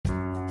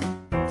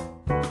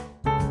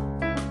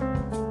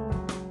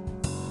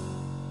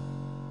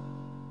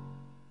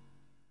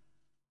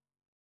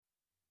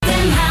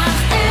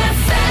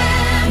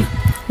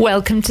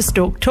Welcome to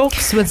Stork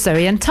Talks with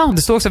Zoe and Tom.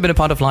 The storks have been a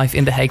part of life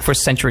in The Hague for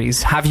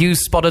centuries. Have you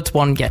spotted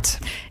one yet?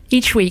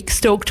 Each week,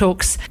 Stork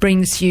Talks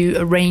brings you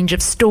a range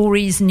of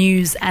stories,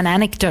 news and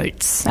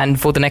anecdotes.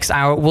 And for the next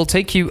hour, we'll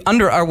take you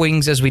under our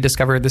wings as we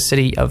discover the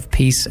city of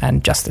peace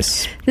and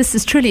justice. This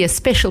is truly a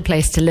special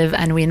place to live,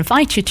 and we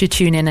invite you to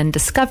tune in and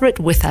discover it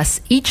with us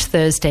each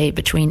Thursday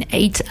between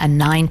 8 and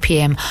 9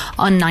 p.m.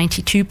 on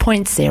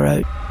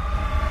 92.0.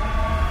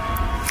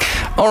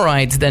 All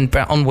right, then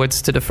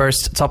onwards to the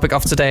first topic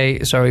of today.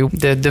 Sorry,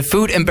 the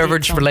food and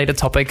beverage related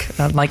topic.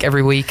 Like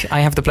every week, I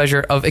have the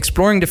pleasure of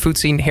exploring the food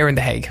scene here in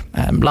The Hague.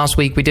 Last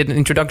week, we did an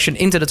introduction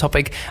into the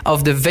topic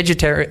of the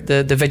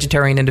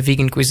vegetarian and the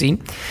vegan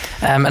cuisine.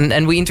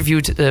 And we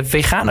interviewed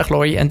Vegane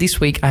Glory. And this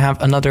week, I have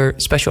another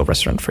special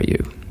restaurant for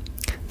you.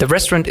 The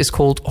restaurant is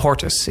called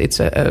Hortus. It's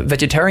a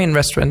vegetarian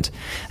restaurant.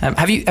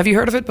 Have you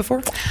heard of it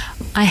before?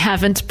 I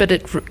haven't, but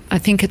I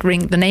think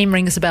the name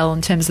rings a bell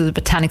in terms of the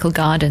botanical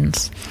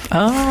gardens.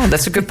 Oh,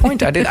 that's a good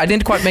point. I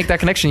didn't quite make that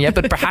connection yet,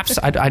 but perhaps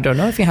I don't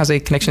know if he has a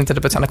connection to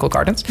the botanical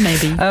gardens.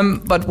 Maybe.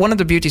 But one of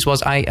the beauties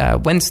was I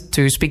went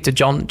to speak to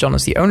John. John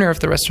is the owner of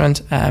the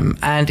restaurant,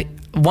 and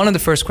one of the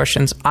first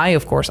questions I,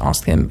 of course,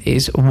 asked him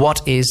is,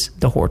 what is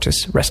the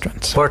Hortus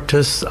restaurant?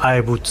 Hortus,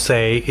 I would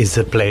say, is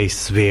a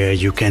place where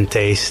you can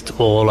taste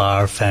all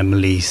our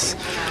family's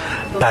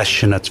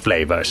passionate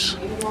flavors.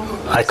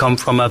 I come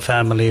from a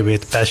family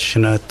with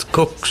passionate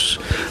cooks,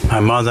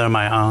 my mother,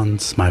 my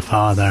aunts, my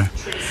father,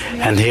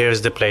 and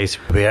here's the place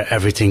where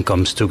everything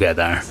comes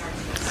together.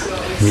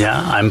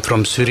 Yeah, I'm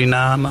from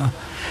Suriname.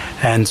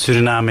 And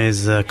Suriname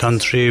is a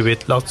country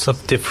with lots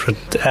of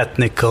different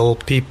ethnical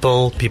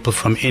people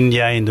from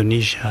India,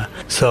 Indonesia.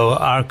 So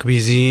our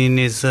cuisine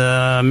is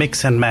a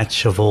mix and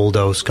match of all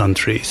those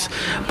countries,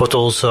 but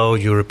also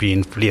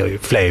European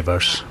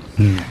flavors.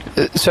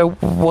 So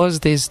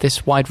was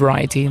this wide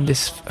variety and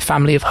this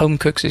family of home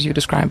cooks, as you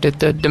described it,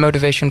 the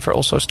motivation for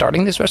also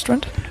starting this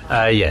restaurant?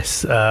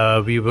 Yes,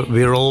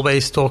 we're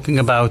always talking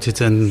about it,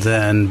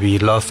 and we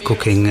love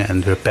cooking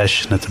and we're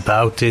passionate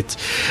about it,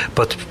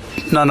 but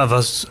none of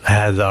us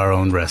had our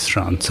own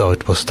restaurant, so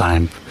it was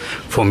time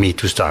for me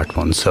to start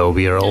one. So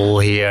we are all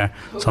here.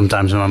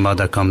 Sometimes my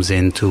mother comes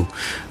in to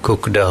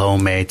cook the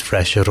homemade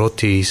fresh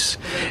rotis.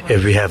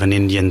 If we have an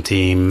Indian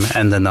team,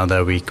 and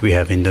another week we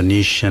have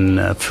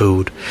Indonesian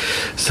food.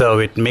 So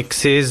it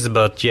mixes,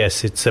 but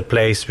yes, it's a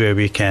place where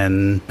we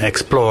can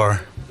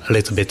explore a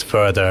little bit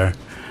further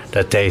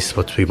the taste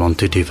what we want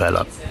to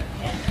develop.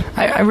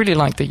 I really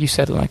like that you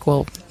said,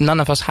 well, none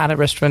of us had a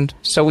restaurant,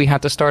 so we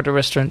had to start a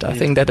restaurant. I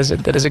think that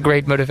is a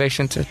great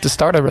motivation to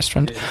start a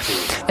restaurant.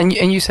 And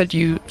you said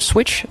you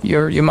switch.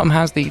 Your mum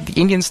has the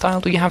Indian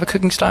style. Do you have a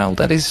cooking style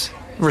that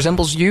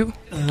resembles you?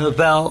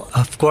 Well,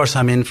 of course,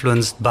 I'm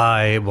influenced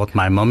by what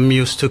my mum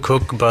used to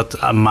cook, but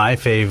my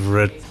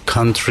favorite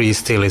country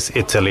still is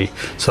Italy.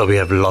 So we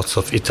have lots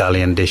of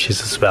Italian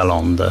dishes as well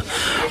on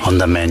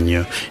the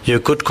menu. You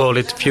could call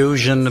it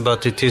fusion,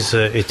 but it is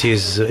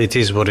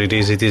what it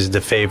is. It is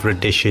the favorite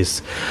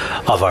dishes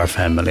of our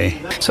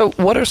family. So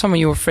what are some of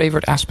your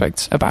favorite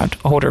aspects about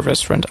Hortus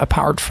restaurant,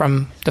 apart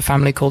from the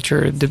family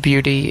culture, the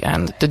beauty,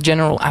 and the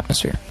general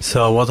atmosphere?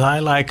 So what I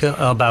like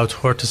about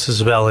Hortus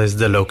as well is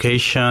the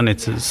location.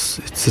 It's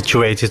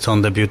situated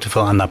on the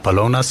beautiful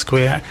Annapolona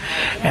Square,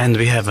 and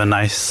we have a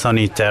nice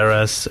sunny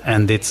terrace,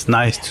 and it's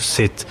nice to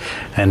sit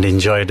and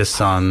enjoy the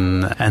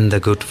sun and the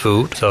good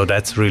food. So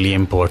that's really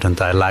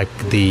important. I like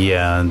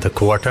the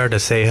quarter, the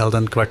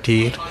Zeehelden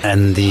Kwartier,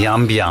 and the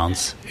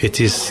ambiance. It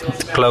is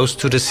close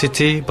to the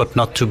city, but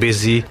not too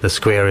busy. The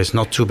square is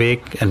not too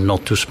big and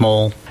not too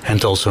small,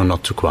 and also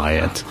not too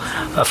quiet.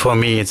 For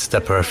me, it's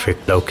the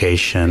perfect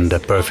location, the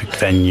perfect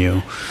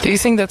venue. Do you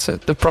think that's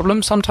the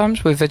problem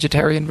sometimes with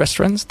vegetarian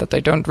restaurants, that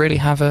they don't really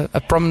have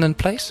a prominent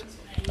place?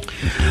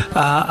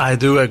 I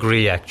do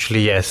agree,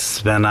 actually,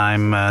 yes. When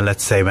I'm,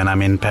 when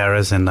I'm in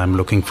Paris and I'm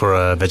looking for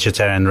a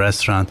vegetarian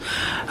restaurant,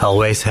 I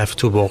always have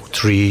to walk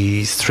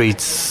 3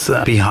 streets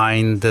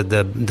behind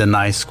the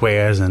nice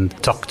squares, and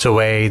tucked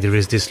away there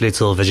is this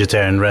little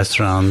vegetarian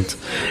restaurant,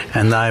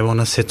 and I want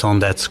to sit on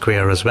that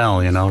square as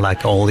well,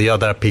 like all the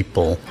other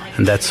people.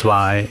 And that's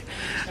why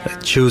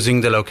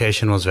choosing the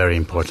location was very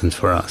important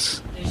for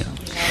us. Yeah.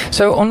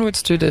 So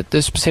onwards to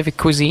the specific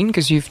cuisine,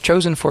 because you've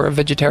chosen for a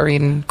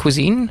vegetarian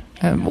cuisine.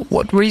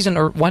 What reason,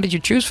 or why did you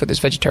choose for this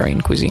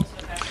vegetarian cuisine?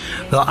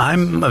 Well,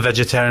 I'm a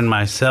vegetarian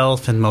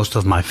myself, and most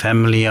of my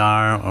family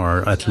are,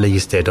 or at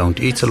least they don't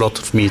eat a lot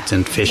of meat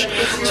and fish.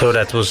 So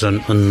that was a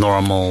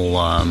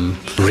normal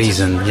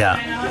reason, yeah.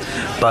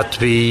 But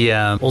we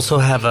also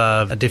have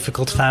a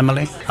difficult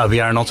family. We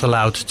are not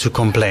allowed to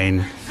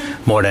complain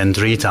more than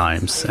 3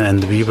 times.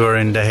 And we were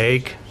in The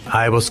Hague.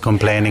 I was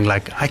complaining, I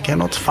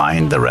cannot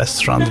find the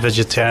restaurant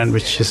vegetarian,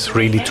 which is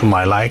really to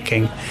my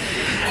liking.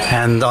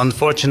 And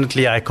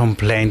unfortunately, I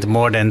complained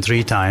more than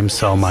 3 times,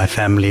 so my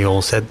family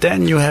all said,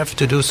 then you have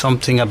to do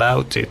something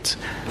about it.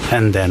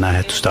 And then I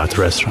had to start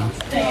a restaurant.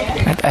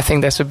 I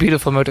think that's a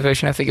beautiful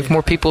motivation. I think if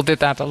more people did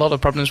that, a lot of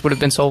problems would have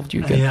been solved.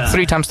 You get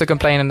 3 times to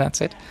complain and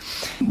that's it.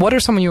 What are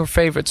some of your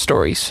favorite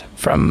stories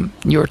from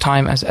your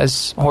time as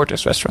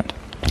Hortus restaurant?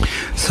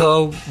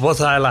 So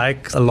what I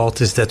like a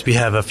lot is that we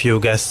have a few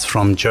guests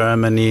from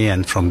Germany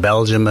and from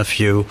Belgium, a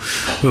few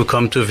who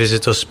come to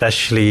visit us,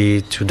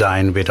 especially to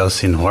dine with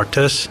us in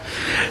Hortus.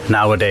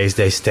 Nowadays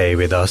they stay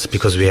with us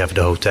because we have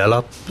the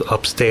hotel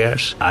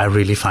upstairs. I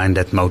really find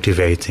that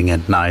motivating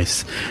and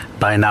nice.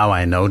 By now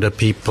I know the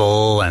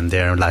people and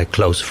they're like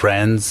close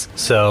friends.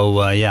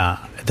 So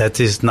that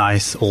is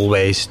nice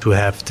always to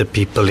have the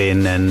people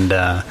in and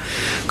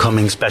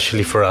coming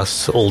especially for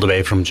us all the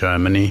way from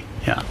Germany.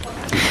 Yeah.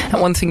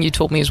 And one thing you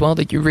told me as well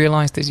that you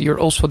realized is you're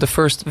also the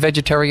first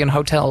vegetarian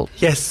hotel.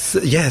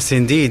 Yes,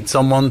 indeed.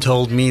 Someone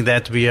told me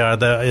that we are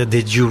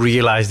did you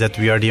realize that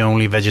we are the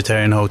only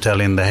vegetarian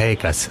hotel in The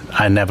Hague?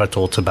 I never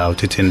thought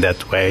about it in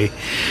that way,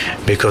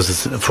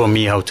 because for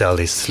me hotel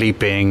is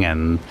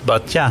sleeping,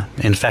 but yeah,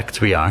 in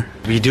fact we are.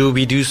 We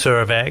do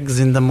serve eggs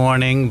in the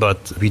morning,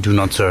 but we do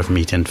not serve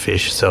meat and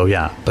fish. So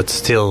yeah, but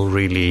still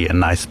really a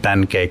nice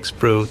pancakes,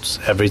 fruits,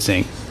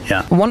 everything.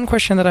 Yeah. One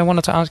question that I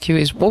wanted to ask you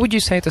is, what would you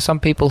say to some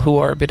people who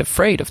are a bit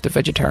afraid of the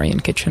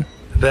vegetarian kitchen?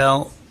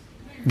 Well,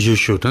 you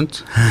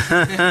shouldn't.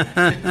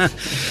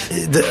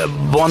 The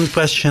one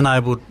question I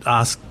would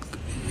ask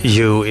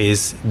you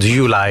is, do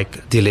you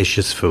like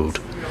delicious food?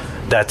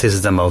 That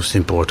is the most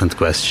important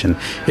question.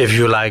 If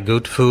you like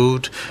good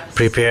food,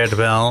 prepared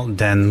well,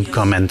 then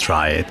come and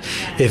try it.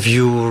 If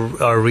you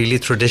are really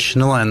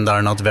traditional and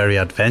are not very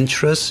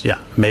adventurous,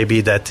 maybe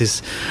that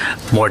is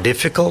more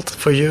difficult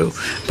for you.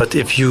 But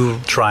if you're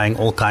trying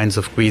all kinds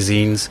of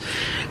cuisines,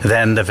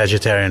 then the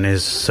vegetarian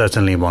is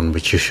certainly one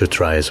which you should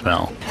try as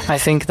well. I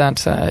think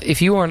that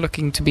if you are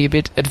looking to be a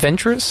bit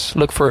adventurous,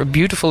 look for a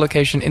beautiful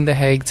location in The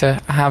Hague to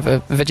have a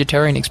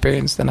vegetarian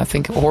experience, then I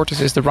think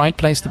Hortus is the right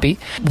place to be.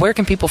 Where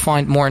can people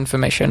find more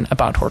information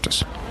about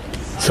Hortus?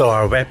 So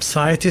our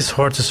website is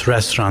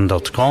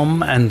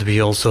hortusrestaurant.com, and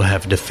we also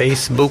have the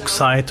Facebook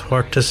site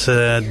Hortus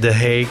The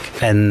Hague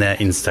and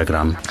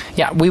Instagram.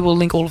 Yeah, we will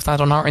link all of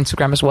that on our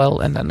Instagram as well,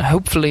 and then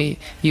hopefully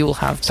you will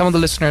have some of the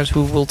listeners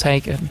who will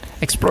take an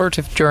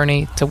explorative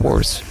journey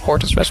towards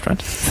Hortus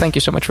Restaurant. Thank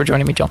you so much for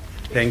joining me, John.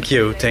 Thank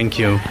you.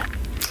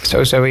 So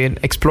an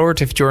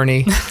explorative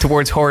journey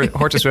towards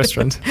Hortus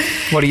Restaurant.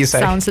 What do you say?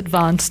 Sounds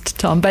advanced,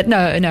 Tom. But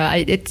no,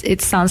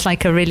 it sounds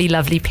like a really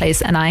lovely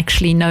place, and I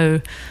actually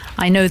know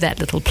that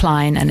little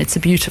Plein, and it's a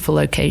beautiful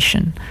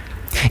location.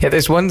 Yeah,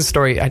 there's one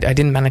story, I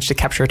didn't manage to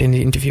capture it in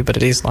the interview, but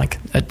it is like,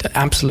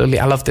 absolutely,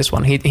 I love this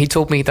one. He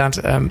told me that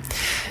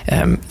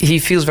he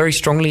feels very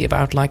strongly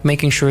about like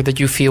making sure that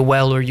you feel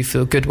well or you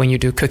feel good when you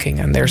do cooking.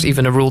 And there's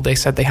even a rule they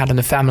said they had in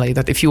the family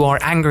that if you are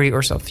angry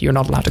or something, you're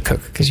not allowed to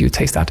cook because you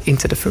taste that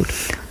into the food.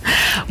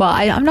 Well,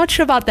 I'm not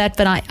sure about that,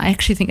 but I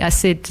actually think I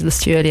said this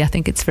to you earlier, I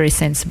think it's very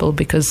sensible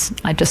because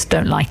I just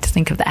don't like to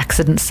think of the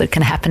accidents that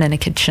can happen in a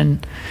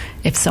kitchen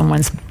if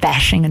someone's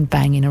bashing and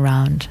banging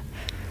around.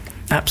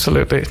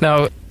 Absolutely.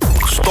 Now,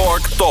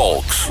 Stork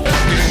Talks.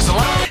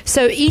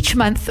 So each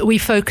month we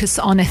focus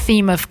on a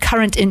theme of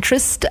current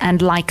interest, and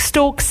like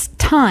storks,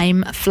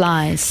 time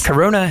flies.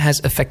 Corona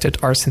has affected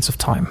our sense of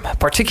time,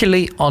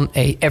 particularly on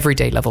a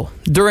everyday level.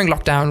 During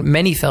lockdown,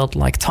 many felt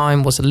like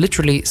time was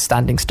literally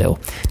standing still.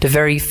 The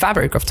very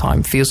fabric of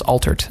time feels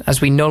altered,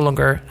 as we no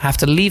longer have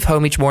to leave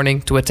home each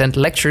morning to attend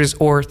lectures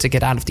or to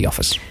get out of the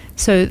office.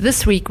 So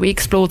this week we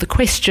explore the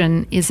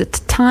question, is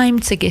it time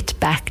to get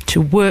back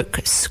to work,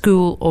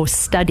 school or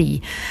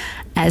study?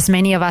 As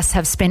many of us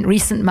have spent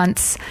recent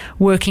months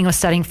working or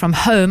studying from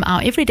home,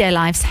 our everyday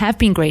lives have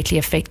been greatly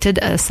affected,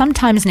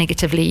 sometimes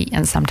negatively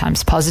and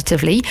sometimes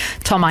positively.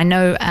 Tom, I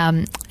know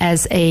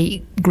as a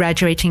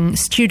graduating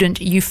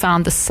student, you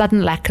found the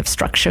sudden lack of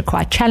structure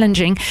quite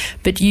challenging,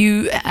 but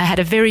you had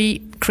a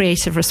very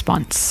creative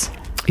response.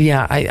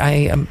 Yeah,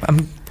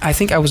 I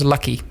think I was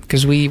lucky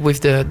because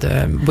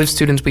with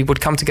students we would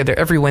come together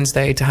every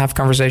Wednesday to have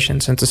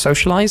conversations and to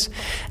socialize,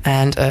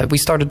 and we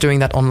started doing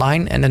that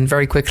online. And then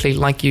very quickly,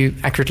 like you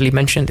accurately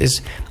mentioned,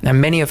 is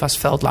many of us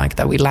felt like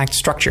that we lacked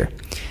structure,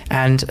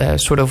 and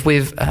sort of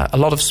with a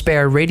lot of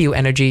spare radio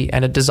energy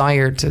and a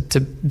desire to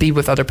be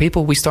with other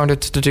people, we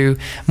started to do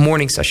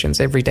morning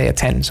sessions every day at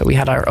 10. So we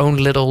had our own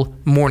little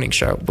morning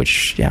show,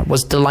 which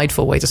was a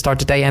delightful way to start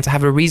the day and to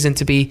have a reason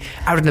to be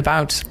out and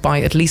about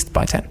at least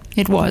by 10.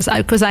 It was,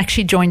 because I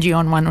actually joined you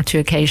on one or two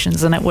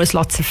occasions, and it was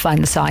lots of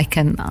fun, so I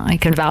can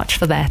vouch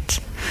for that.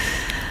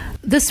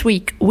 This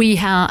week we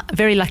are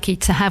very lucky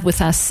to have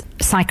with us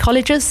a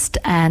psychologist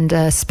and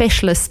a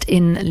specialist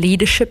in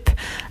leadership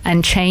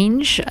and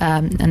change,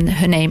 and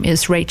her name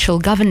is Rachel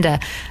Govender,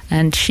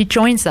 and she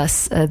joins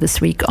us this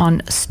week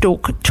on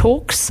Stork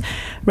Talks.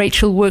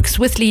 Rachel works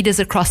with leaders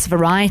across a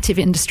variety of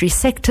industry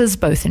sectors,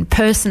 both in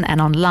person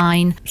and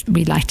online.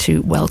 We'd like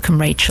to welcome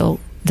Rachel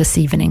this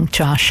evening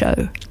to our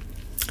show.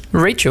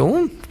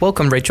 Rachel,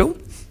 welcome, Rachel.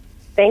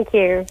 Thank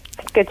you.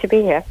 It's good to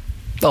be here.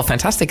 Well,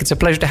 fantastic. It's a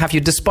pleasure to have you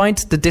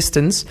despite the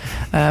distance.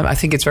 I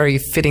think it's very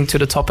fitting to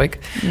the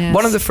topic. Yes.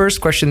 One of the first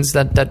questions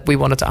that we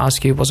wanted to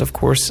ask you was, of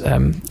course,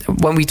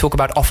 when we talk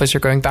about office or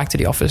going back to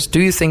the office,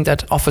 do you think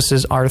that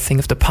offices are a thing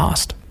of the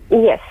past?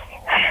 Yes.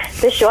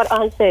 The short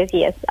answer is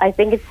yes. I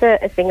think it's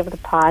a thing of the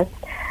past.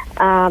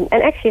 And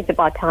actually, it's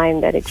about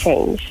time that it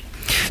changed.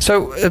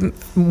 So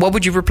what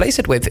would you replace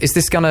it with? Is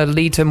this going to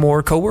lead to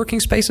more co-working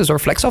spaces or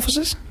flex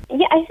offices?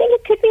 Yeah, I think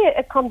it could be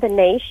a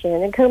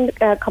combination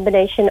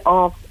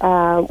of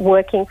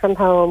working from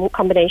home,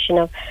 combination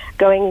of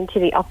going into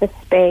the office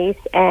space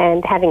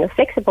and having a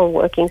flexible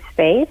working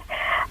space.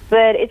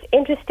 But it's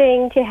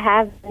interesting to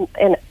have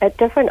a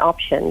different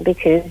option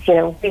because,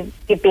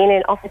 we've been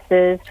in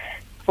offices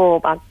for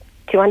about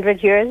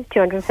 200 years,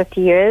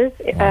 250 years,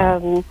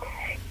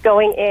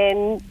 going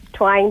in,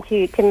 trying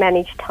to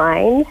manage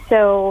time.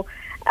 So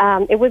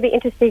it would be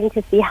interesting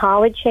to see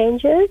how it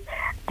changes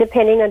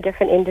depending on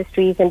different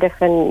industries and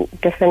different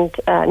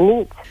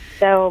needs.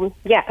 So,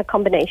 a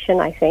combination,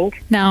 I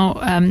think. Now,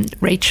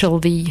 Rachel,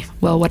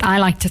 what I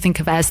like to think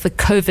of as the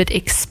COVID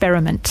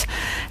experiment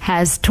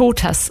has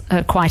taught us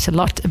quite a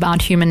lot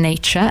about human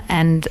nature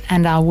and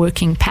our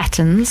working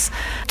patterns.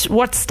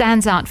 What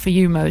stands out for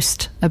you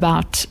most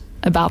about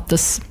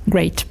this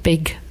great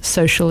big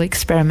social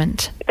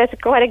experiment? That's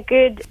quite a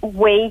good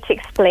way to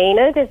explain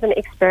it as an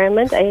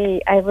experiment.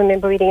 I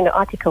remember reading an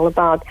article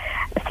about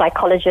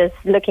psychologists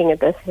looking at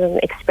this as an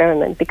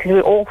experiment because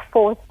we're all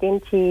forced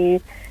into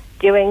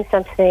doing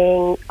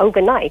something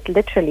overnight,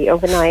 literally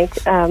overnight,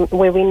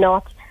 where we're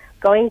not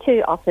going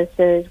to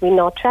offices, we're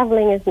not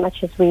traveling as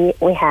much as we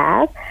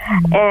have.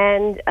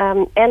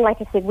 Mm-hmm. And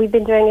like I said, we've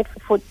been doing it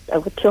for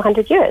over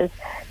 200 years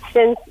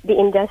since the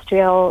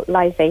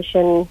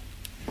industrialization,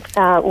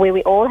 where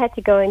we all had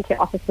to go into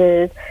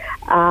offices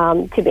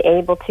to be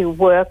able to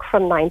work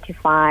from 9 to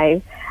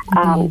 5,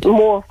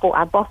 more for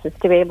our bosses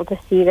to be able to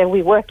see that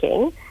we're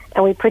working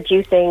and we're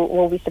producing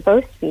what we're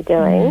supposed to be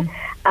doing.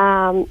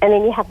 And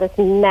then you have this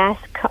mass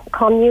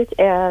commute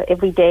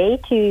every day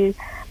to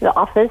the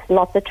office,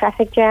 lots of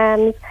traffic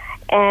jams,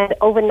 and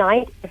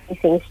overnight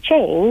everything's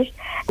changed.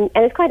 And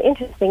it's quite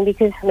interesting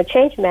because from a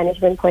change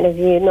management point of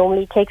view,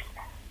 normally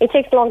it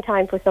takes a long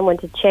time for someone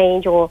to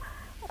change or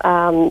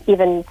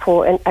even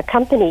for a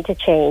company to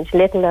change,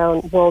 let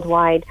alone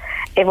worldwide.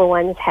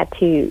 Everyone's had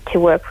to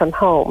work from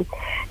home.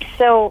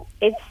 So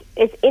it's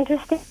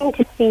interesting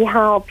to see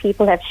how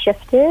people have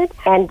shifted.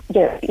 And,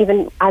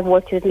 even I've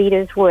worked with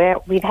leaders where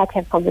we've had to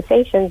have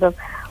conversations of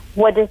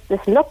what does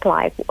this look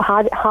like?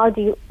 How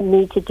do you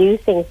need to do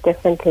things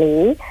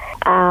differently?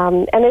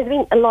 And there's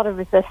been a lot of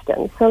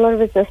resistance. So a lot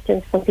of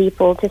resistance from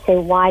people to say,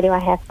 why do I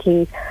have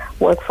to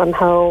work from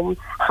home?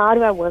 How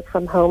do I work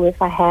from home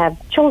if I have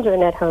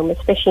children at home,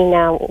 especially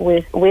now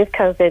with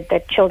COVID,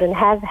 that children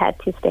have had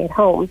to stay at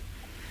home?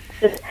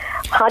 So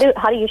how do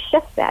you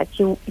shift that?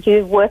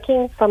 You're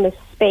working from a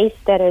space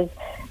that is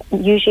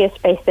usually a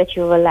space that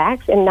you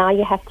relax, and now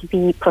you have to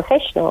be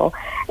professional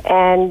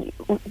and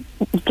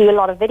do a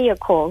lot of video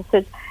calls.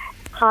 So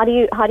how do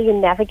you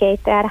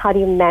navigate that? How do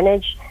you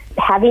manage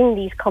having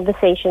these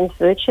conversations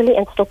virtually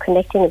and still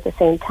connecting at the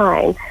same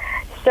time?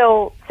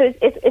 So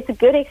it's a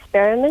good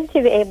experiment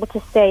to be able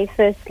to say,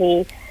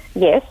 firstly,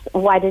 yes,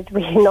 why did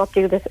we not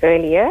do this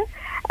earlier?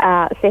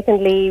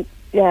 Secondly,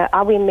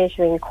 are we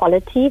measuring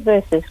quality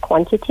versus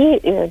quantity?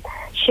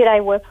 Should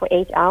I work for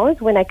 8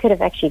 hours when I could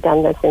have actually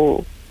done this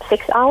in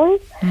 6 hours?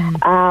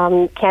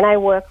 Can I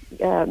work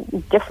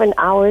different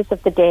hours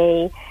of the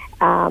day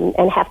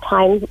and have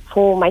time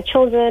for my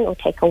children or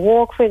take a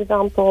walk, for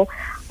example?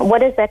 What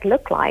does that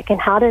look like? And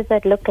how does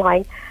that look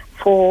like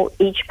for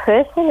each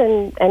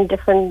person and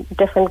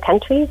different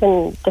countries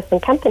and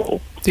different companies?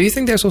 Do you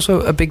think there's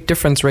also a big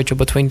difference, Rachel,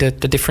 between the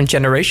different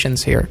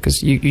generations here?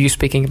 Because you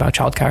speaking about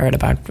childcare and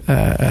about,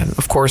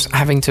 of course,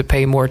 having to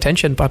pay more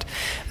attention. But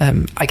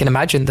I can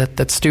imagine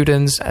that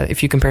students,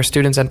 if you compare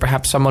students and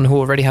perhaps someone who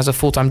already has a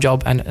full-time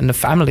job and a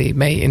family,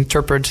 may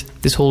interpret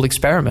this whole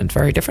experiment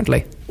very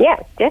differently. Yeah,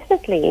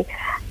 definitely.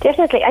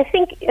 I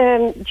think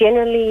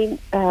generally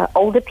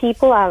older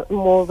people are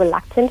more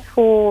reluctant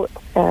for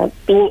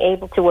being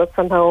able to work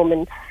from home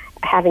and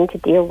having to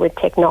deal with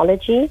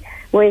technology,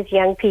 whereas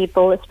young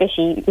people,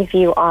 especially if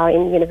you are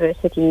in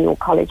university or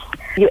college,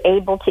 you're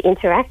able to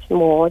interact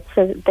more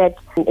so that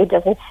it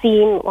doesn't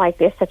seem like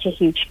there's such a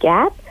huge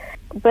gap.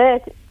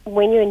 But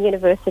when you're in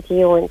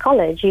university or in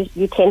college,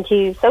 you tend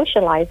to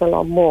socialize a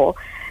lot more.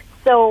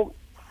 So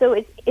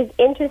it's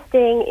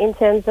interesting in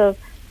terms of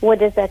what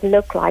does that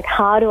look like?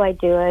 How do I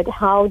do it?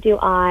 How do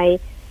I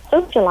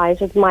socialize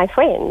with my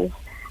friends?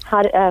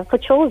 For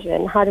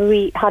children, how do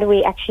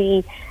we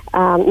actually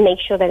make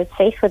sure that it's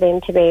safe for them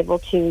to be able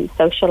to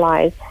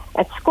socialize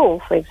at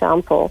school, for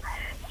example?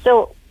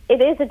 So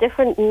it is a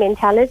different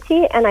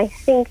mentality, and I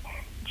think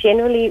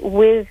generally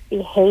with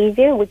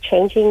behavior, with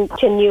changing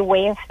to a new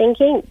way of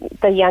thinking,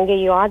 the younger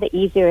you are, the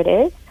easier it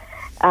is.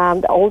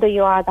 The older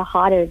you are, the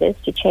harder it is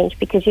to change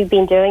because you've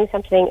been doing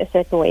something a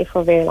certain way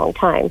for a very long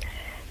time.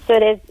 So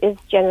it is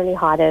generally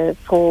harder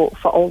for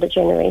older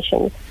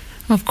generations.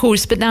 Of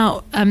course, but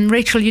now,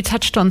 Rachel, you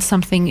touched on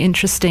something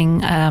interesting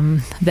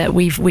that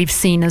we've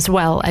seen as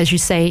well. As you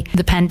say,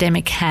 the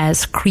pandemic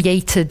has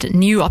created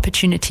new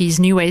opportunities,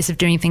 new ways of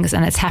doing things,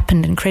 and it's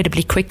happened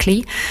incredibly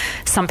quickly.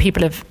 Some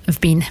people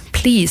have been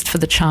pleased for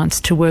the chance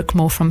to work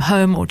more from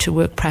home or to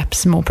work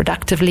perhaps more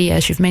productively,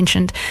 as you've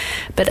mentioned.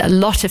 But a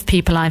lot of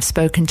people I've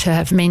spoken to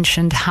have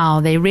mentioned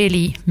how they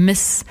really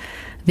miss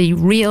the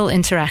real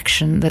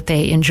interaction that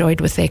they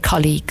enjoyed with their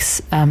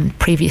colleagues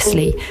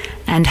previously,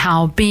 and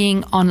how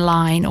being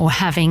online or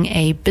having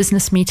a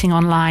business meeting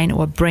online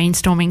or a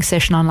brainstorming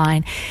session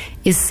online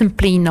is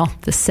simply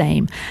not the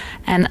same.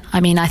 And I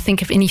mean, I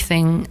think if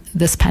anything,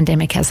 this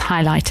pandemic has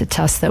highlighted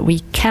to us that we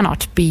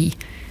cannot be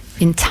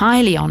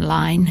entirely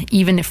online,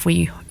 even if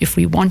we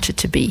wanted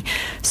to be.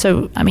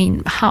 So, I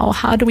mean,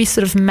 how do we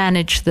sort of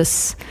manage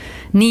this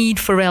need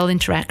for real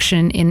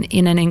interaction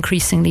in an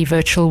increasingly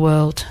virtual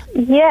world?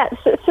 Yeah,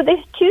 so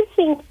there's two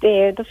things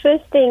there. The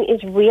first thing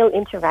is real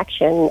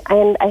interaction,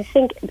 and I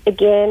think,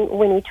 again,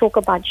 when we talk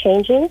about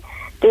changing,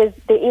 there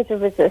is a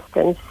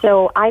resistance.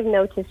 So I've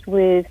noticed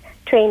with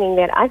training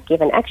that I've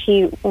given,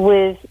 actually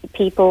with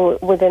people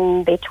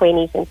within their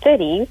 20s and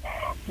 30s,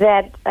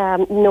 that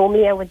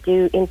normally I would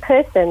do in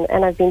person,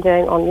 and I've been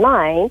doing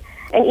online.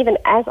 And even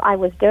as I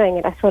was doing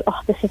it, I thought,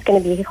 this is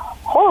going to be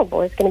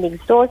horrible. It's going to be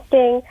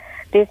exhausting.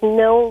 There's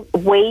no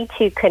way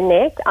to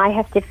connect. I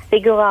have to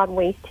figure out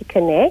ways to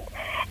connect.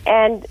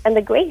 And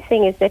the great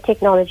thing is that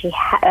technology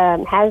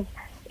has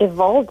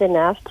evolved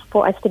enough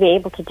for us to be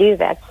able to do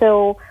that.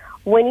 So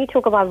when you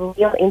talk about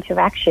real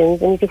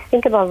interactions, and if you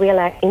think about real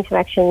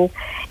interactions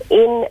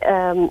in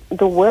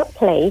the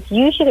workplace,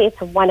 usually it's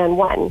a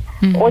one-on-one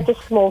or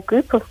just a small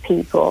group of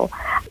people.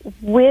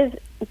 With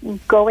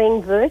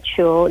going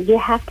virtual, you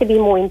have to be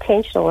more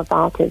intentional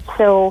about it.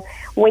 So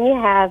when you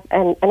have,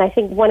 and I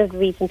think one of the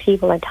reasons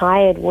people are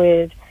tired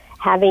with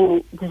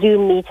having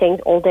Zoom meetings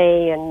all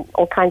day and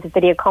all kinds of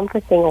video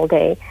conferencing all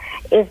day,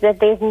 is that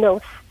there's no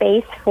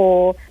space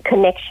for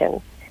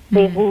connection.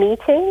 There's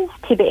meetings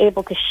to be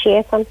able to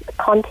share some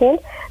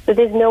content, but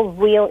there's no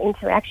real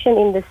interaction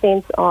in the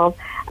sense of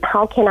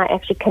how can I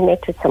actually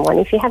connect with someone.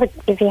 If you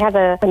have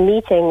a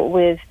meeting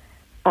with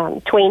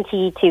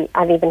 20 to,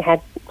 I've even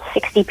had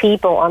 60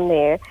 people on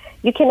there,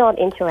 you cannot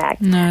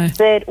interact. No.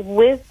 But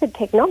with the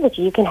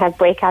technology, you can have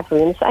breakout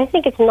rooms. So I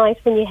think it's nice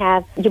when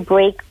you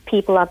break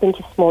people up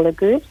into smaller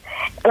groups.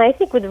 And I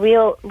think with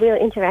real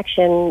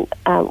interaction,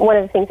 one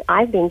of the things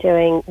I've been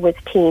doing with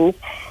teams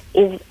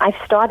is I've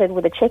started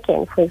with a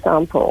check-in, for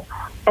example,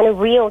 and a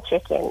real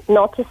check-in,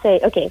 not to say,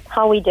 okay,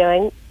 how are we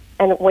doing,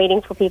 and waiting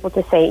for people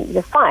to say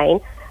you're fine,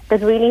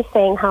 but really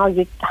saying how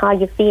you're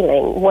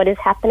feeling, what is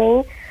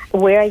happening,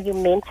 where are you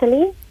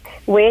mentally,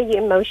 where are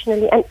you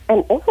emotionally, and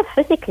also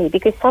physically,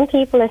 because some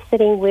people are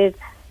sitting with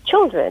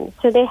children,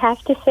 so they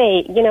have to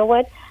say, you know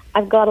what,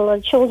 I've got a lot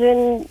of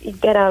children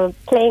that are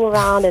playing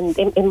around, and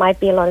it might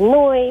be a lot of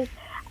noise,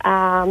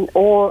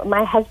 or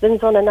my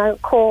husband's on another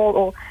call,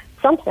 or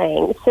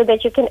something, so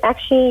that you can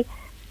actually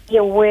be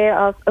aware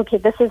of, okay,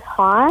 this is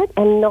hard,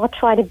 and not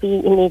try to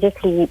be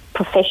immediately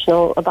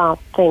professional about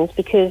things,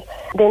 because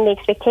then the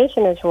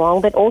expectation is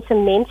wrong, but also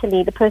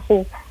mentally, the person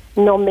is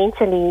not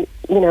mentally,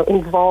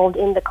 involved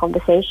in the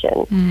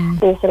conversation.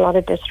 There's a lot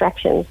of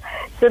distractions.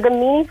 So the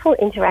meaningful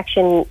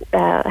interaction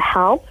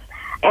helps,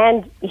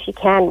 and if you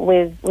can,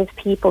 with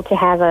people to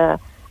have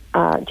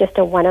just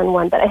a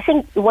one-on-one. But I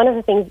think one of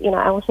the things,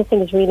 I also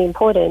think is really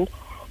important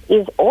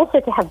is also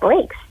to have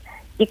breaks.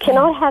 You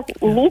cannot have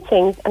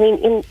meetings. I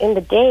mean, in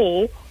the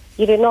day,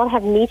 you do not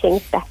have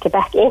meetings back to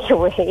back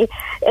anyway.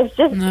 It's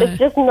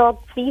just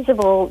not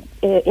feasible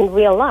in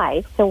real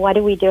life. So why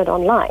do we do it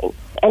online?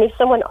 And if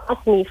someone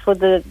asks me for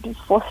the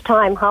fourth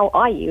time, how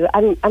are you?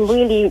 I'm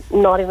really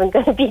not even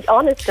going to be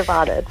honest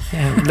about it.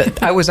 Yeah,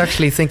 I was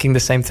actually thinking the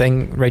same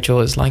thing,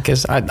 Rachel.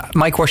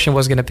 My question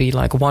was going to be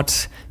like,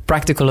 what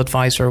practical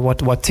advice or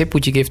what tip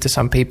would you give to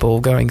some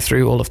people going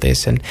through all of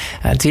this and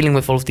dealing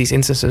with all of these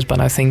instances? But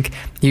I think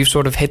you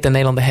sort of hit the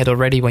nail on the head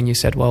already when you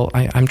said, well,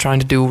 I'm trying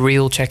to do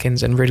real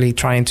check-ins and really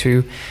trying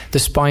to,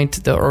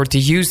 to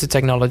use the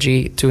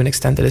technology to an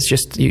extent that it's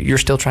just, you're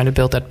still trying to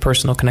build that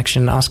personal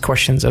connection and ask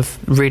questions of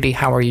really,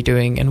 how are you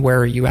doing and where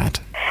are you at?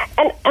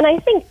 And I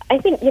think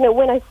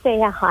when I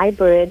say a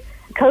hybrid,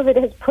 COVID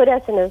has put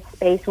us in a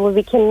space where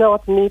we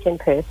cannot meet in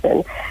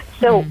person.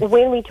 So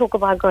when we talk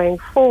about going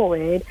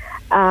forward,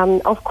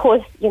 of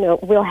course,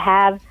 we'll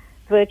have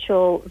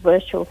virtual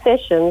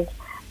sessions,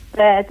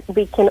 but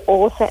we can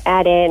also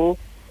add in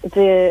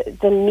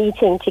the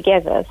meeting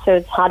together. So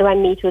it's how do I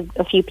meet with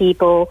a few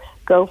people,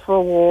 go for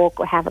a walk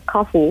or have a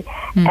coffee,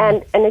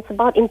 and it's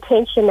about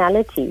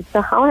intentionality.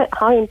 So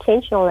how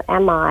intentional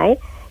am I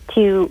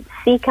to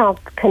seek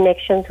out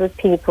connections with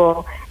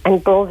people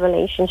and build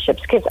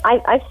relationships? Because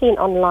I've seen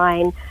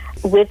online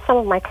with some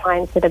of my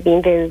clients that have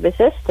been very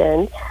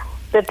resistant,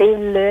 that they're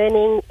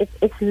learning,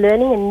 it's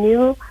learning a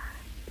new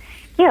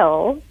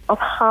skill of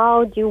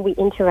how do we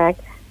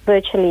interact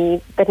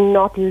virtually but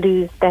not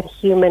lose that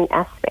human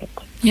aspect.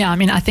 Yeah, I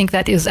mean, I think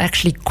that is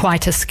actually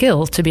quite a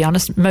skill, to be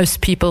honest. Most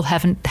people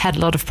haven't had a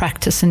lot of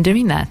practice in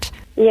doing that.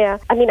 Yeah,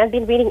 I mean, I've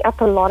been reading up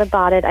a lot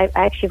about it. I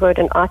actually wrote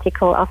an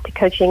article after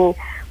coaching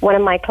one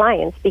of my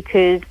clients,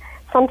 because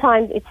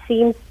sometimes it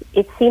seems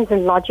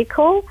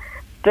illogical,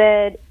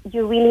 but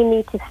you really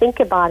need to think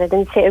about it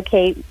and say,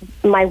 okay,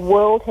 my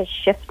world has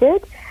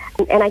shifted,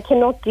 and I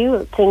cannot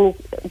do things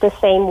the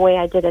same way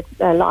I did it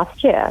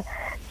last year.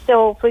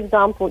 So, for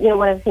example,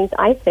 one of the things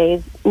I say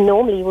is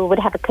normally we would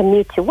have a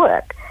commute to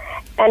work.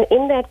 And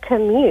in that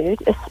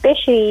commute,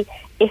 especially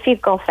if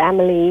you've got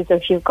families or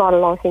if you've got a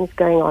lot of things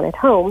going on at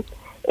home,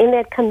 in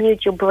that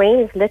commute, your brain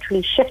is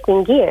literally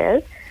shifting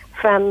gears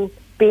from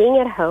being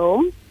at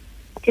home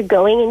to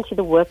going into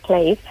the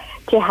workplace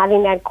to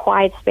having that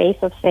quiet space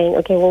of saying,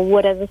 okay, well,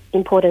 what are the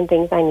important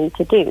things I need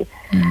to do?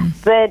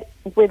 But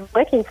with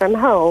working from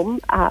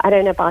home, I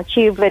don't know about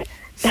you, but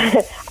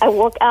I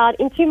walk out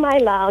into my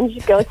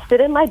lounge, go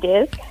sit at my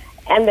desk,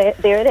 and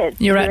there it is.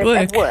 You're at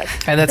work.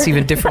 And that's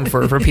even different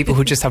for people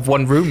who just have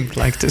one room,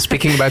 like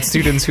speaking about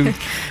students who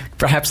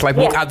perhaps like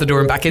walk out the door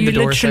and back in the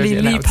door.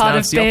 Literally leap out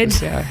of bed.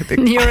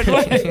 You're at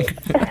work.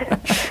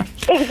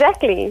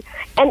 Exactly.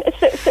 And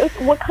so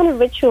what kind of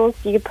rituals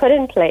do you put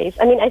in place?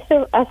 I mean, I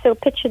saw a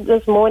picture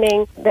this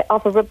morning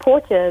of a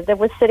reporter that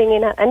was sitting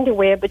in her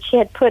underwear, but she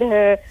had put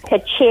her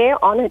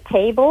chair on her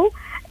table.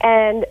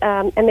 And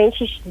then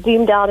she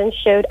zoomed out and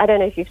showed, I don't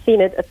know if you've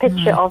seen it, a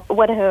picture of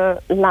what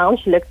her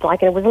lounge looked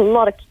like. And it was a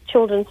lot of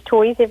children's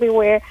toys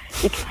everywhere.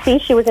 You could see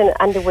she was in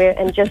underwear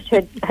and just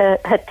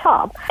her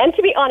top. And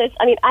to be honest,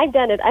 I mean, I've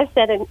done it. I've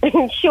sat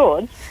in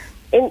shorts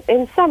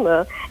in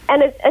summer.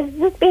 And it's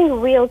just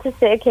being real to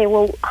say, okay,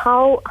 well,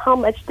 how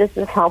much does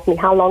this help me?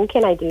 How long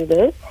can I do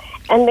this?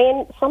 And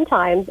then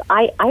sometimes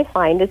I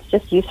find it's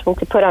just useful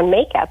to put on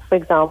makeup, for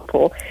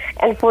example.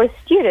 And for a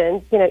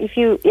student, you know, if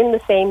you're in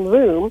the same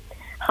room,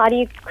 how do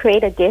you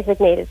create a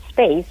designated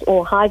space,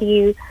 or how do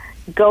you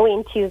go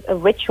into a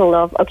ritual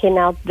of, okay,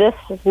 now this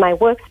is my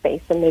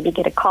workspace, and maybe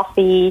get a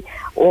coffee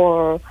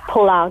or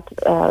pull out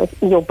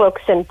your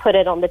books and put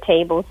it on the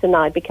table, so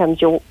now it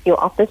becomes your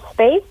office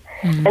space.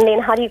 And then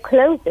how do you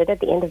close it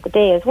at the end of the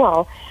day as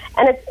well?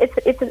 And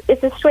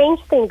it's a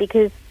strange thing,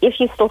 because if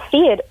you still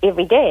see it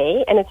every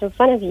day and it's in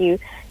front of you,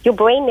 your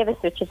brain never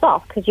switches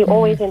off because you're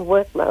always in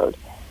work mode,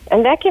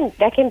 and that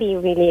can be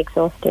really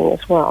exhausting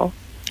as well.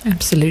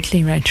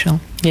 Absolutely, Rachel.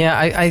 Yeah,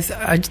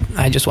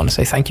 I just want to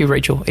say thank you,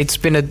 Rachel. It's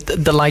been a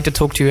delight to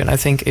talk to you, and I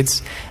think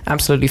it's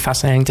absolutely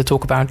fascinating to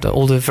talk about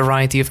all the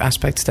variety of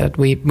aspects that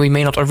we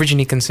may not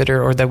originally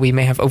consider, or that we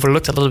may have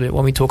overlooked a little bit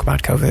when we talk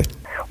about COVID.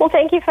 Well,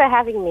 thank you for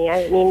having me.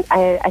 I mean,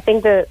 I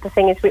think the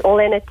thing is we're all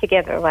in it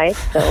together, right?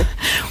 So.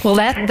 Well,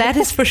 that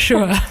is for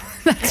sure.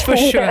 That's for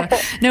sure.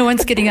 No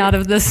one's getting out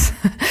of this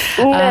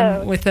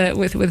with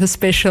a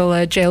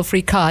special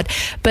jail-free card.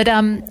 But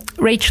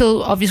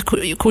Rachel,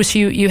 obviously, of course,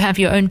 you have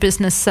your own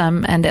business,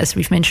 and as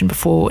we've mentioned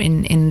before,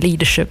 in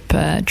leadership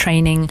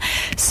training.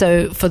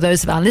 So for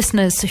those of our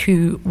listeners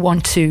who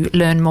want to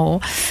learn more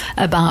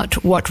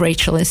about what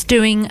Rachel is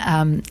doing,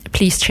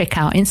 please check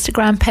our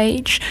Instagram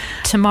page.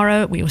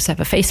 Tomorrow, we also have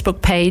a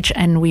Facebook page,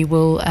 and we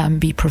will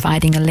be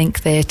providing a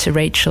link there to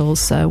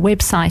Rachel's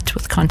website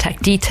with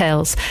contact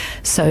details.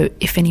 So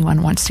if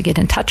anyone wants to get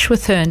in touch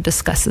with her and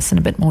discuss this in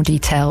a bit more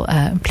detail,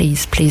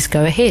 please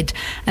go ahead.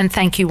 And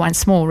thank you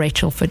once more,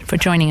 Rachel, for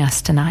joining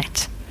us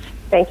tonight.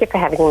 Thank you for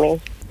having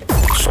me.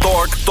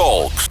 Stork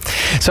Talks.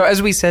 So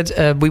as we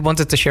said, we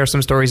wanted to share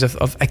some stories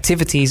of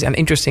activities and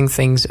interesting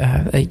things.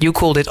 You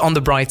called it On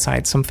the Bright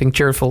Side, something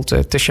cheerful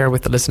to share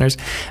with the listeners.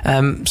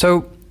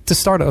 So to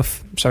start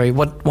off,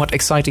 what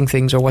exciting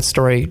things or what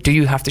story do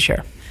you have to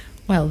share?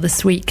 Well,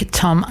 this week,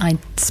 Tom, I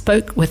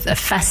spoke with a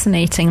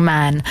fascinating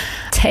man,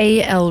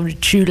 Tay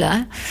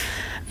El-Rejula,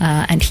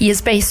 and he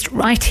is based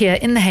right here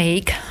in The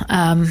Hague,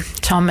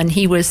 Tom, and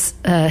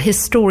his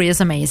story is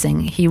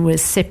amazing. He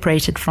was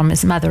separated from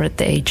his mother at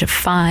the age of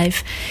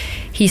 5.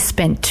 He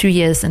spent 2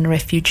 years in a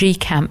refugee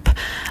camp.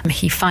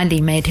 He finally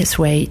made his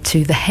way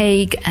to The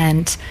Hague,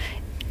 and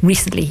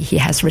recently he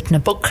has written a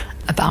book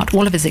about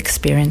all of his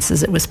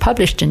experiences. It was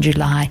published in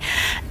July,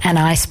 and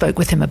I spoke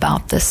with him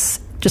about this,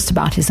 just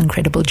about his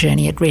incredible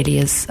journey. It really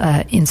is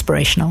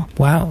inspirational.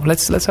 Wow,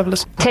 let's have a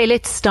listen. Tay,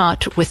 let's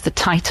start with the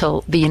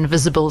title, The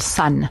Invisible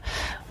Sun.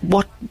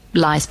 What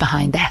lies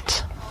behind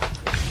that?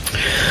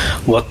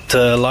 What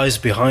lies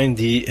behind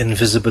The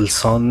Invisible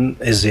Sun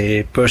is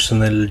a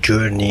personal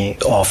journey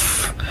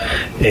of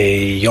a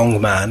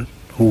young man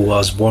who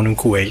was born in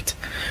Kuwait,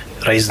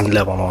 raised in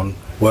Lebanon,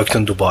 worked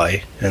in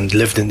Dubai, and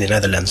lived in the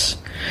Netherlands,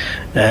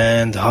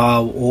 and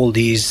how all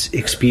these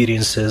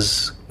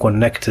experiences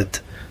connected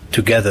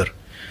together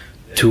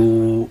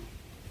to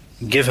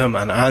give him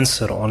an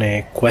answer on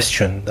a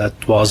question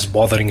that was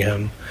bothering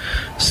him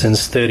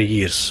since 30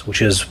 years,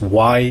 which is,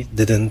 why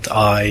didn't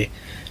I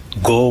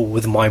go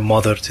with my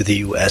mother to the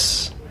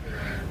US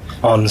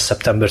on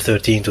September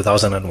 13,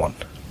 2001?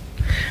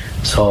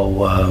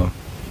 So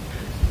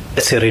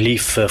it's a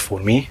relief for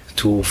me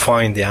to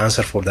find the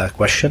answer for that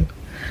question,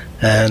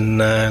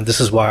 and this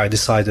is why I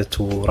decided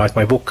to write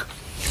my book.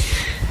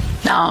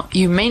 Now,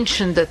 you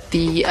mentioned that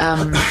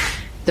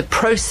the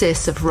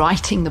process of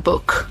writing the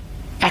book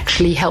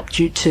actually helped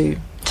you to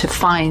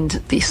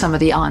find some of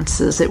the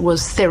answers. It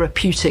was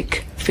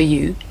therapeutic for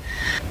you.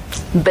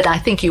 But I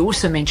think you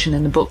also mentioned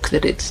in the book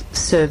that it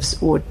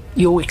serves, or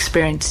your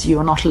experience, you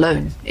are not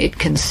alone. It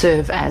can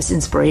serve as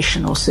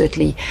inspiration, or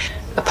certainly,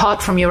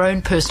 apart from your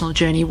own personal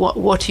journey,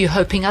 what are you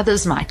hoping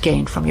others might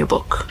gain from your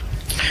book?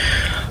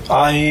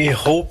 I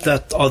hope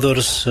that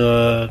others,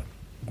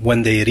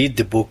 when they read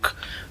the book,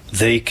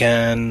 they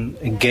can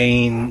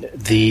gain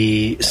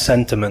the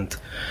sentiment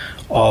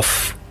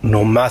of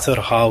no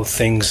matter how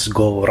things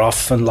go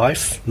rough in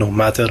life, no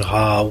matter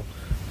how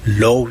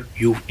low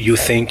you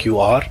think you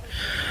are,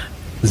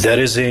 there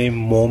is a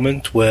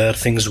moment where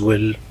things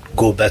will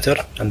go better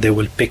and they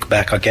will pick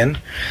back again,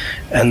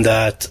 and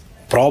that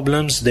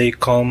problems, they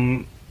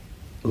come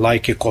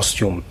like a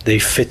costume, they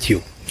fit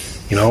you.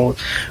 You know,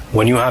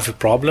 when you have a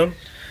problem,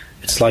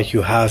 it's like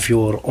you have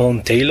your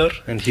own tailor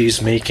and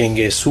he's making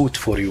a suit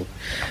for you.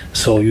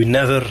 So you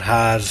never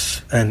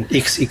have an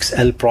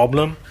XXL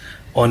problem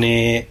on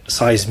a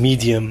size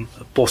medium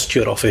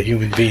posture of a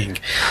human being.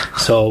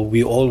 So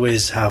we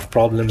always have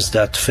problems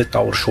that fit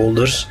our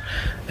shoulders,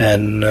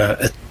 and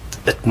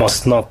it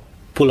must not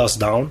pull us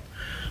down.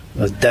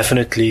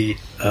 Definitely,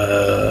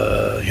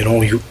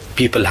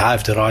 people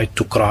have the right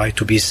to cry,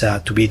 to be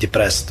sad, to be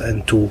depressed,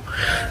 and to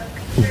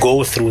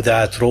go through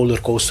that roller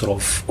coaster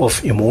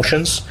of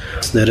emotions.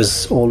 There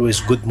is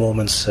always good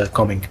moments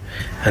coming,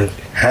 and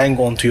hang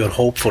on to your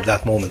hope for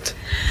that moment.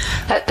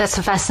 That's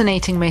a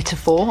fascinating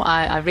metaphor.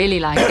 I really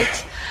like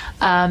it.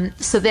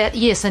 So that,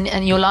 yes,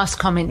 and your last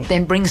comment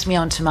then brings me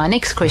on to my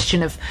next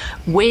question of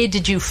where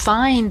did you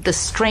find the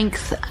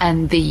strength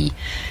and the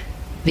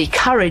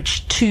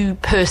courage to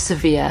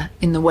persevere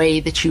in the way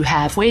that you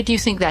have? Where do you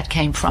think that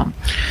came from?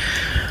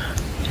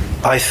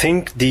 I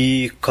think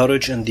the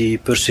courage and the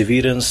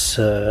perseverance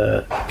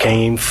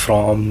came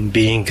from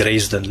being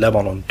raised in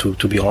Lebanon,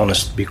 to be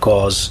honest,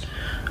 because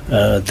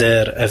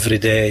there every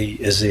day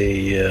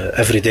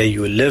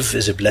you live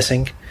is a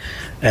blessing,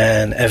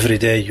 and every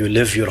day you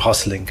live you're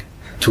hustling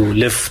to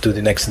live to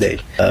the next day.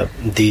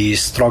 The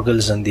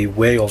struggles and the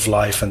way of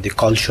life and the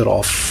culture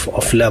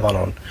of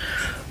Lebanon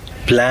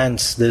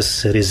plants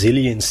this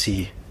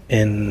resiliency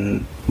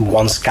in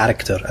one's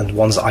character and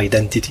one's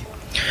identity.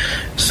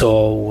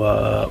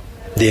 So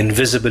the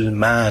invisible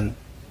man,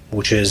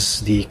 which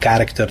is the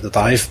character that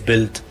I've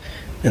built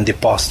in the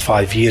past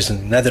 5 years in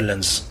the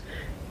Netherlands,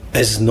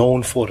 is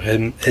known for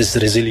his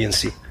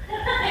resiliency.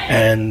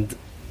 And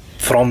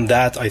from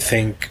that, I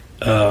think,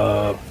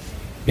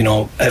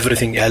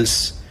 everything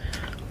else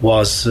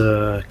was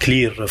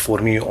clear for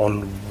me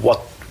on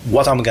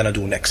what I'm going to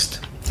do next.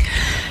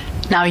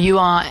 Now you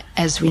are,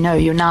 as we know,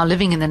 you're now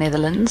living in the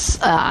Netherlands.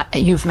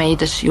 You've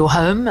made it your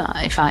home,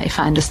 if I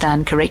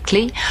understand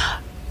correctly.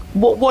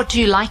 What do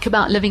you like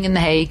about living in The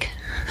Hague?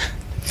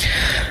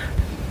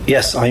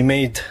 Yes, I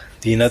made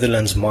the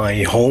Netherlands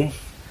my home,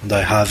 and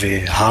I have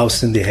a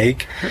house in The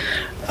Hague.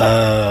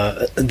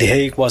 The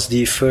Hague was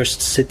the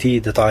first city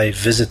that I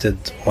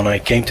visited when I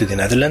came to the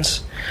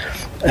Netherlands,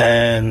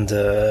 and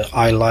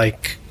I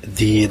like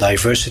the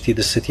diversity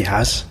the city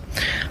has.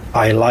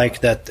 I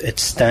like that it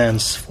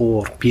stands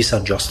for peace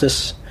and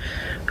justice.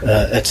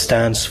 It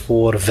stands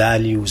for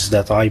values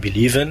that I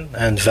believe in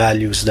and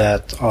values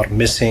that are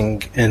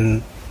missing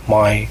in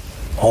my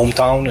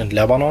hometown in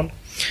Lebanon.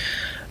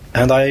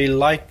 And I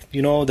like,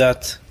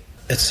 that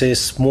it's a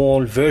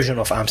small version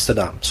of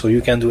Amsterdam. So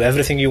you can do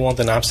everything you want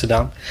in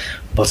Amsterdam,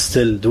 but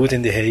still do it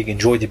in The Hague,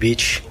 enjoy the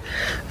beach,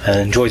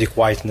 enjoy the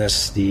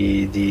quietness,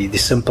 the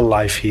simple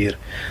life here.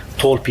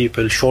 Tall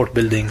people, short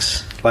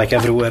buildings, like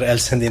everywhere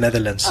else in the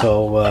Netherlands.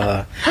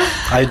 So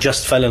I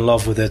just fell in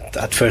love with it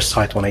at first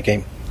sight when I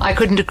came. I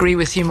couldn't agree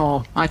with you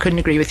more.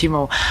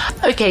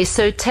 Okay,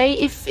 so Tay,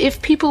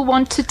 if people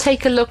want to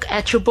take a look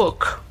at your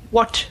book,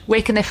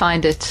 where can they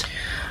find it?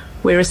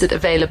 Where is it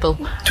available?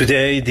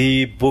 Today,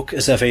 the book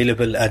is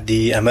available at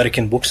the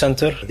American Book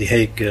Center, The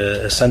Hague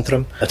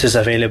Centrum. It is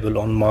available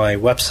on my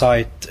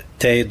website,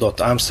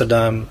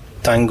 tay.amsterdam,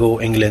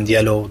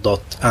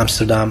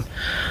 tangoenglandyellow.amsterdam.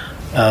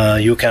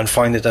 You can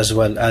find it as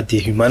well at the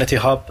Humanity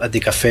Hub, at the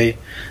cafe,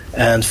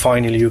 and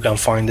finally you can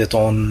find it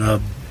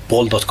on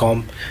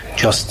bol.com.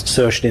 Just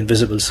search The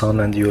Invisible Sun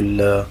and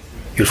you'll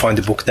find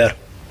the book there.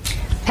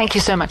 Thank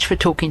you so much for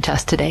talking to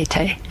us today,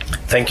 Tay.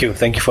 Thank you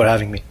for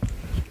having me.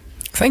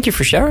 Thank you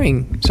for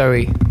sharing,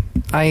 Zoe.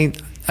 I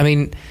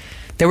mean,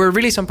 there were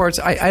really some parts.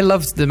 I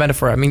loved the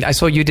metaphor. I mean, I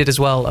saw you did as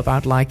well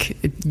about like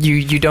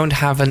you don't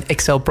have an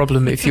Excel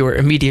problem if you're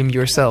a medium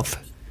yourself.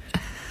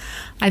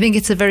 I think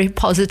it's a very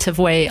positive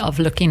way of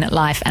looking at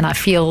life, and I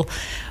feel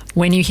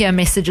when you hear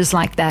messages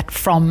like that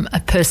from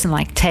a person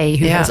like Tay,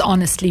 who has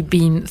honestly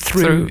been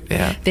through,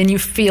 then you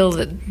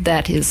feel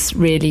that is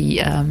really,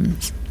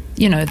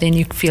 then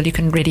you feel you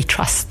can really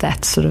trust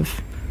that sort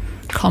of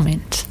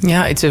comment.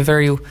 Yeah, it's a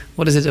very,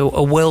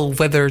 a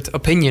well-weathered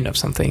opinion of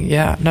something.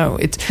 Yeah, no,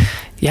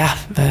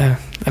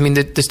 I mean,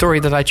 the story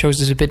that I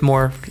chose is a bit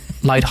more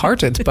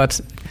lighthearted,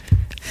 but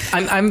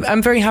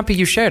I'm very happy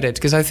you shared it,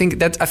 because I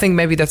think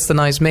maybe that's the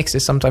nice mix.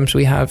 Is sometimes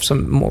we have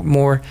some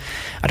more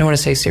I don't want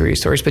to say serious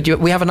stories, but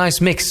we have a nice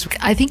mix.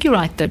 I think you're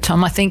right though,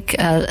 Tom. I think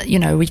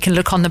we can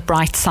look on the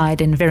bright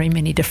side in very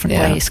many different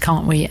ways,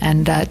 can't we?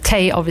 And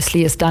Tay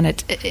obviously has done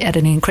it at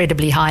an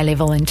incredibly high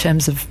level in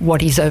terms of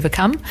what he's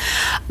overcome,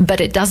 but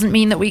it doesn't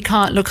mean that we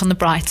can't look on the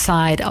bright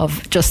side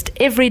of just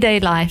everyday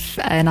life.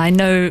 And I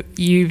know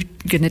you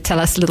going to tell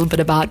us a little bit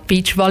about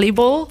beach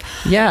volleyball.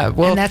 Yeah,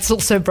 well, and that's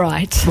also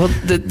bright. Well,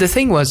 the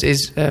thing was,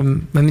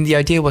 the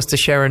idea was to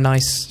share a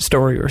nice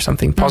story or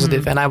something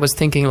positive. And I was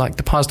thinking, like,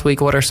 the past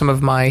week, what are some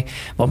of my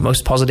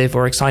most positive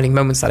or exciting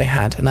moments that I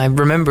had? And I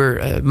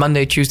remember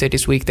Monday, Tuesday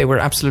this week, they were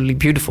absolutely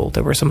beautiful.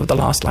 They were some of the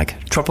last,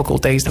 like, tropical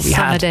days that we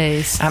had. Summer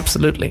days.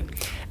 Absolutely.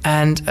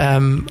 And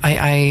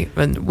I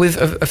with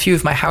a few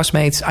of my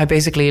housemates, I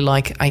basically,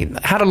 like, I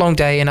had a long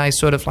day, and I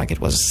sort of, like, it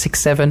was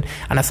 6, 7,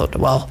 and I thought,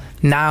 well,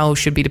 now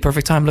should be the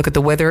perfect time. Look at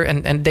the weather.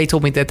 And they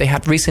told me that they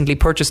had recently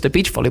purchased a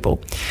beach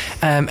volleyball.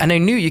 And I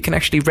knew you can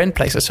actually rent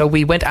places. So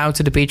we went out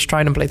to the beach,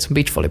 tried and played some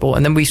beach volleyball.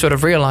 And then we sort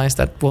of realized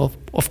that, well,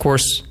 of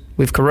course,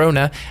 with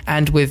Corona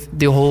and with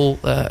the whole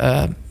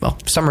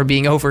summer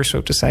being over,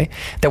 so to say,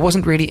 there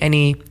wasn't really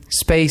any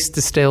space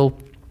to still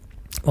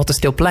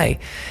play.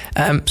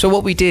 So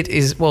what we did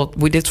is,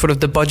 we did sort of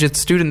the budget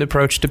student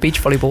approach to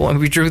beach volleyball, and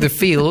we drew the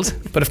field,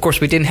 but of course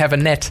we didn't have a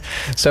net.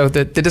 So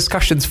the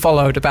discussions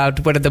followed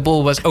about whether the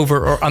ball was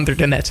over or under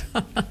the net.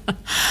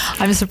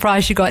 I'm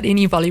surprised you got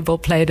any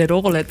volleyball played at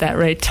all at that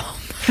rate, Tom.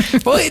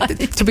 Well,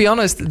 to be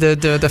honest,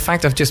 the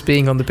fact of just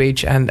being on the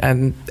beach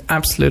and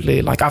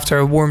absolutely, like, after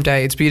a warm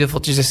day, it's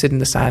beautiful to just sit in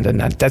the sand, and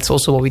that's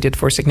also what we did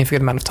for a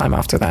significant amount of time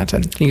after that.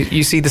 And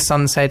you see the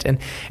sunset, and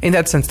in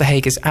that sense, The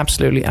Hague is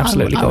absolutely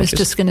gorgeous. I was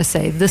just going to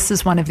say, this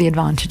is one of the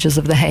advantages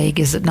of The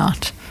Hague, is it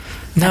not?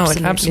 No,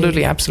 it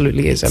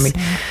absolutely is. I mean,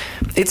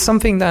 it's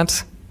something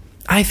that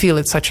I feel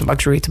it's such a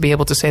luxury to be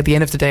able to say at the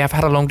end of the day, I've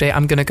had a long day,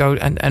 I'm going to go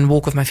and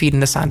walk with my feet in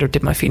the sand or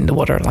dip my feet in the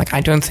water. Like,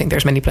 I don't think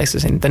there's many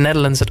places in the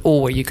Netherlands at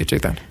all where you could do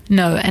that.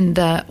 No, and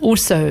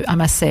also, I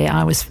must say,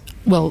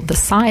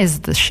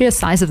 the sheer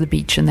size of the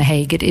beach in The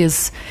Hague,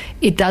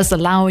 it does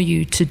allow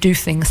you to do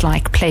things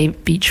like play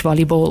beach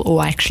volleyball,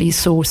 or I actually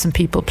saw some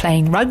people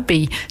playing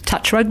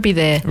touch rugby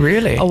there.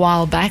 Really? A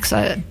while back.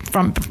 So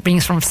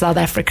being from South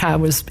Africa, I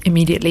was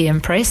immediately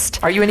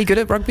impressed. Are you any good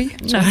at rugby?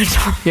 No.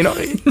 You're not?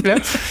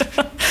 Yeah?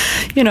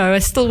 I'm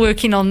still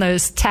working on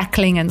those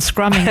tackling and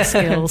scrumming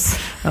skills.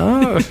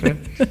 Oh.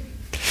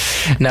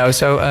 No,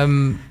 so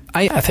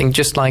I think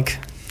just like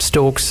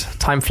Storks,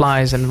 time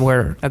flies, and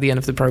we're at the end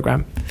of the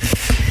program.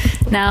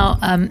 Now,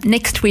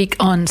 next week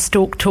on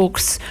Stork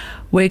Talks,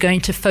 we're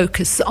going to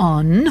focus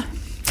on...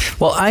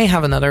 Well, I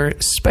have another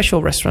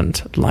special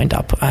restaurant lined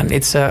up, and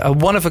it's a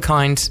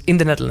one-of-a-kind in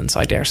the Netherlands,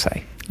 I dare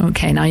say.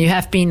 Okay, now you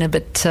have been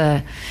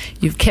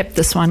you've kept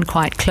this one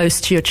quite close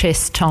to your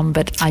chest, Tom,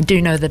 but I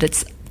do know that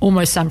it's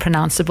almost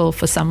unpronounceable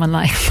for someone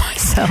like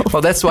myself.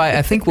 Well, that's why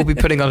I think we'll be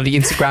putting on the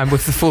Instagram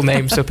with the full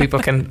name, so people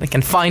can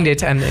find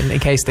it, and in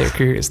case they're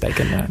curious, they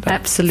can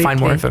absolutely find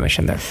more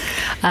information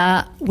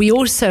there. We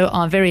also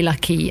are very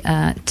lucky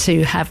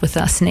to have with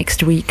us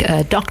next week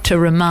Dr.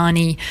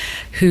 Romani,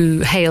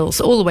 who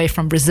hails all the way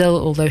from Brazil,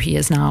 although he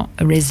is now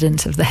a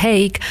resident of The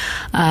Hague.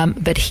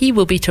 But he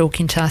will be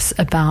talking to us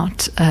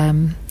about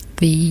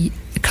the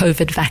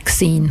COVID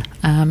vaccine.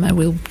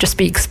 We'll just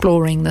be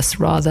exploring this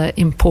rather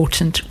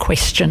important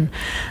question.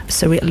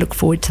 So we look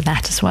forward to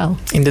that as well.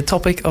 In the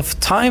topic of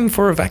time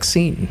for a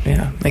vaccine.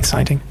 Yeah,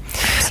 exciting.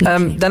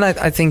 Then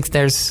I think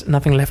there's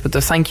nothing left but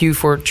to thank you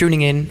for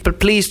tuning in.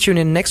 But please tune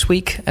in next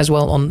week as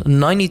well on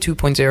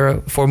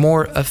 92.0 for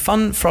more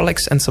fun,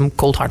 frolics and some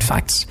cold hard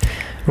facts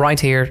right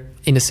here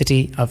in the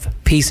city of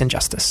peace and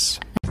justice.